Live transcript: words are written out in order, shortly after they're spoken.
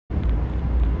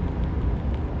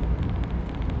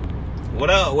What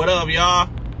up, y'all?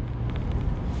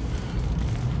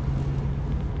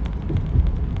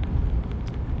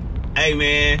 Hey,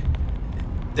 man,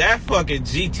 that fucking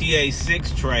GTA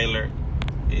 6 trailer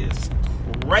is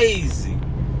crazy.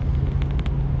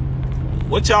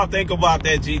 What y'all think about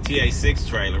that GTA 6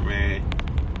 trailer, man?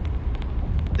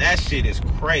 That shit is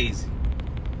crazy.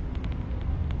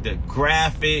 The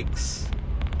graphics.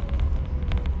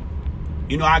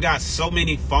 You know, I got so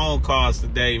many phone calls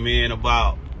today, man,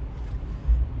 about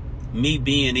me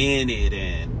being in it,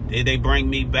 and did they bring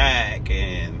me back,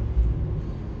 and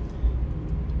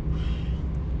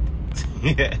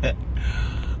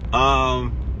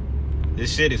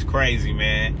this shit is crazy,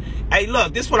 man. Hey,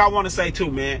 look, this is what I want to say too,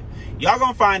 man. Y'all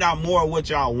gonna find out more of what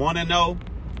y'all want to know,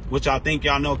 what y'all think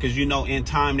y'all know, because you know in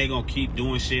time they gonna keep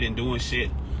doing shit and doing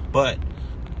shit. But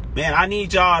man, I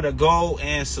need y'all to go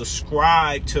and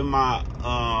subscribe to my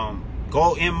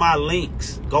go in my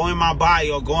links, go in my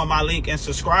bio, go in my link and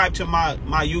subscribe to my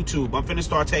YouTube. I'm finna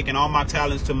start taking all my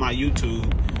talents to my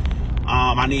YouTube.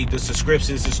 I need the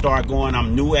subscriptions to start going.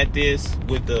 I'm new at this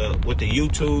with the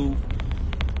YouTube.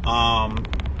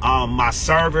 My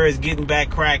server is getting back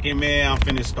cracking, man. I'm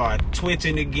finna start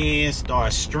twitching again,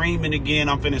 start streaming again.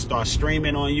 I'm finna start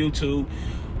streaming on YouTube.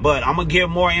 But I'm gonna give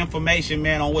more information,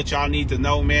 man, on what y'all need to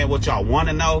know, man, what y'all want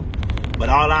to know. But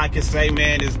all I can say,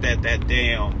 man, is that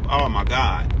damn, oh my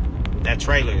God, that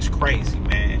trailer is crazy,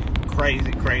 man.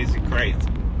 Crazy, crazy, crazy.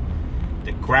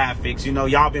 The graphics, you know,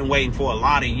 y'all been waiting for a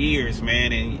lot of years,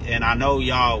 man, and I know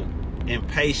y'all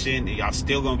impatient, and y'all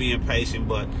still gonna be impatient,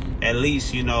 but at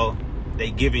least, you know,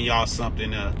 they giving y'all something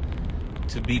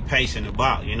to be patient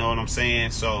about, you know what I'm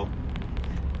saying? So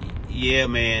yeah,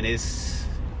 man, it's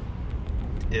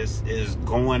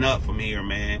going up from here,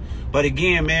 man. But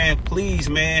again, man, please,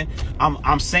 man,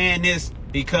 I'm saying this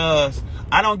because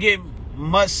I don't get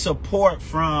much support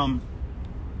from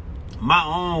my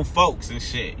own folks and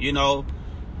shit, you know,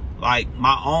 like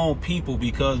my own people,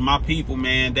 because my people,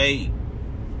 man, they,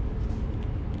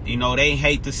 you know, they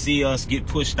hate to see us get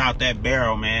pushed out that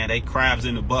barrel, man. They crabs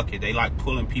in the bucket. They like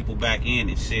pulling people back in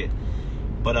and shit.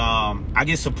 But I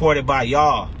get supported by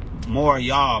y'all, more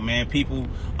y'all, man, people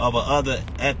of a other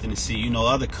ethnicity, you know,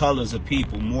 other colors of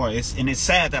people, more. And it's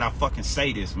sad that I fucking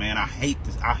say this, man. I hate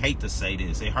to say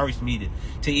this. It hurts me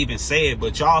to even say it,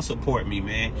 but y'all support me,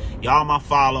 man. Y'all my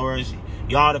followers.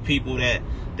 Y'all the people that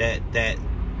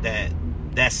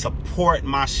support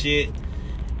my shit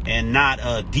and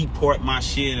not deport my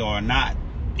shit, or not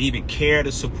even care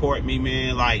to support me,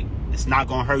 man. Like, it's not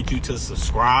gonna hurt you to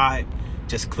subscribe.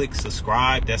 Just click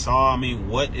subscribe. That's all. I mean,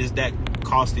 what is that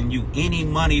costing you any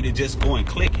money to just go and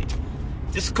click it?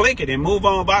 Just click it and move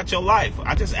on about your life.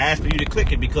 I just asked for you to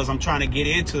click it because I'm trying to get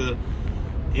into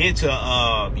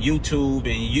YouTube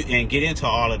and get into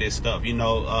all of this stuff. You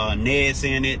know, Ned's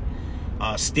in it,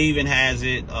 Steven has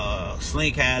it,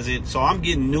 Slink has it. So I'm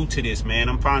getting new to this, man.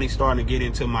 I'm finally starting to get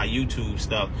into my YouTube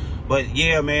stuff. But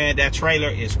yeah, man, that trailer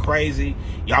is crazy.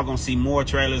 Y'all gonna see more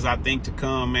trailers, I think, to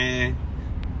come, man.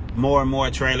 More and more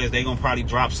trailers. They gonna probably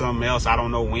drop something else. I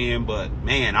don't know when, but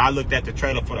man, I looked at the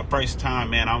trailer for the first time,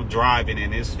 man. I'm driving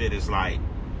and this shit is like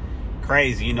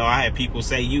crazy. You know, I had people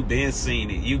say, "You been seen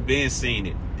it. You been seen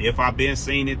it." If I been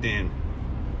seen it, then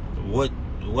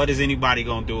what is anybody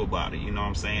gonna do about it? You know what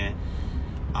I'm saying?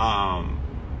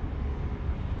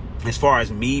 As far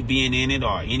as me being in it,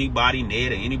 or anybody,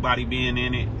 Ned, or anybody being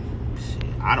in it, shit,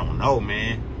 I don't know,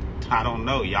 man. I don't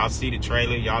know. Y'all see the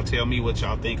trailer. Y'all tell me what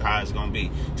y'all think, how it's gonna be.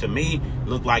 To me,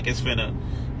 look like it's finna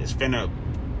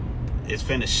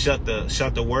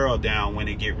shut the world down when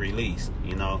it get released,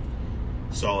 you know.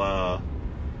 So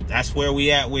that's where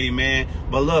we at with it, man.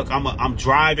 But look, I'm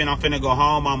driving. I'm finna go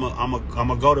home. I'm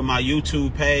gonna go to my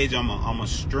YouTube page. I'm gonna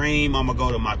stream. I'm gonna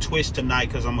go to my Twitch tonight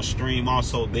because I'm gonna stream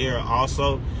also there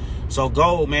also. So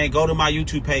go, man, go to my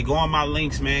YouTube page. Go on my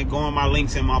links, man. Go on my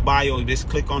links in my bio. Just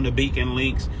click on the beacon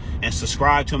links and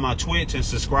subscribe to my Twitch and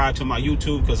subscribe to my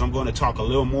YouTube, because I'm going to talk a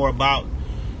little more about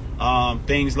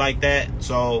things like that.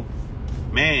 So,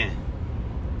 man,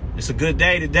 it's a good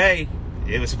day today.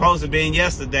 It was supposed to be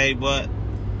yesterday, but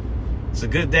it's a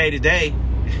good day today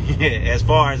as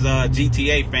far as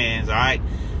GTA fans, all right?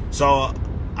 So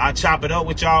I chop it up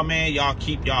with y'all, man. Y'all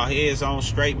keep y'all heads on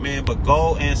straight, man. But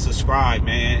go and subscribe,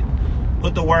 man.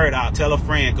 Put the word out. Tell a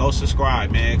friend. Go subscribe,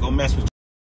 man. Go mess with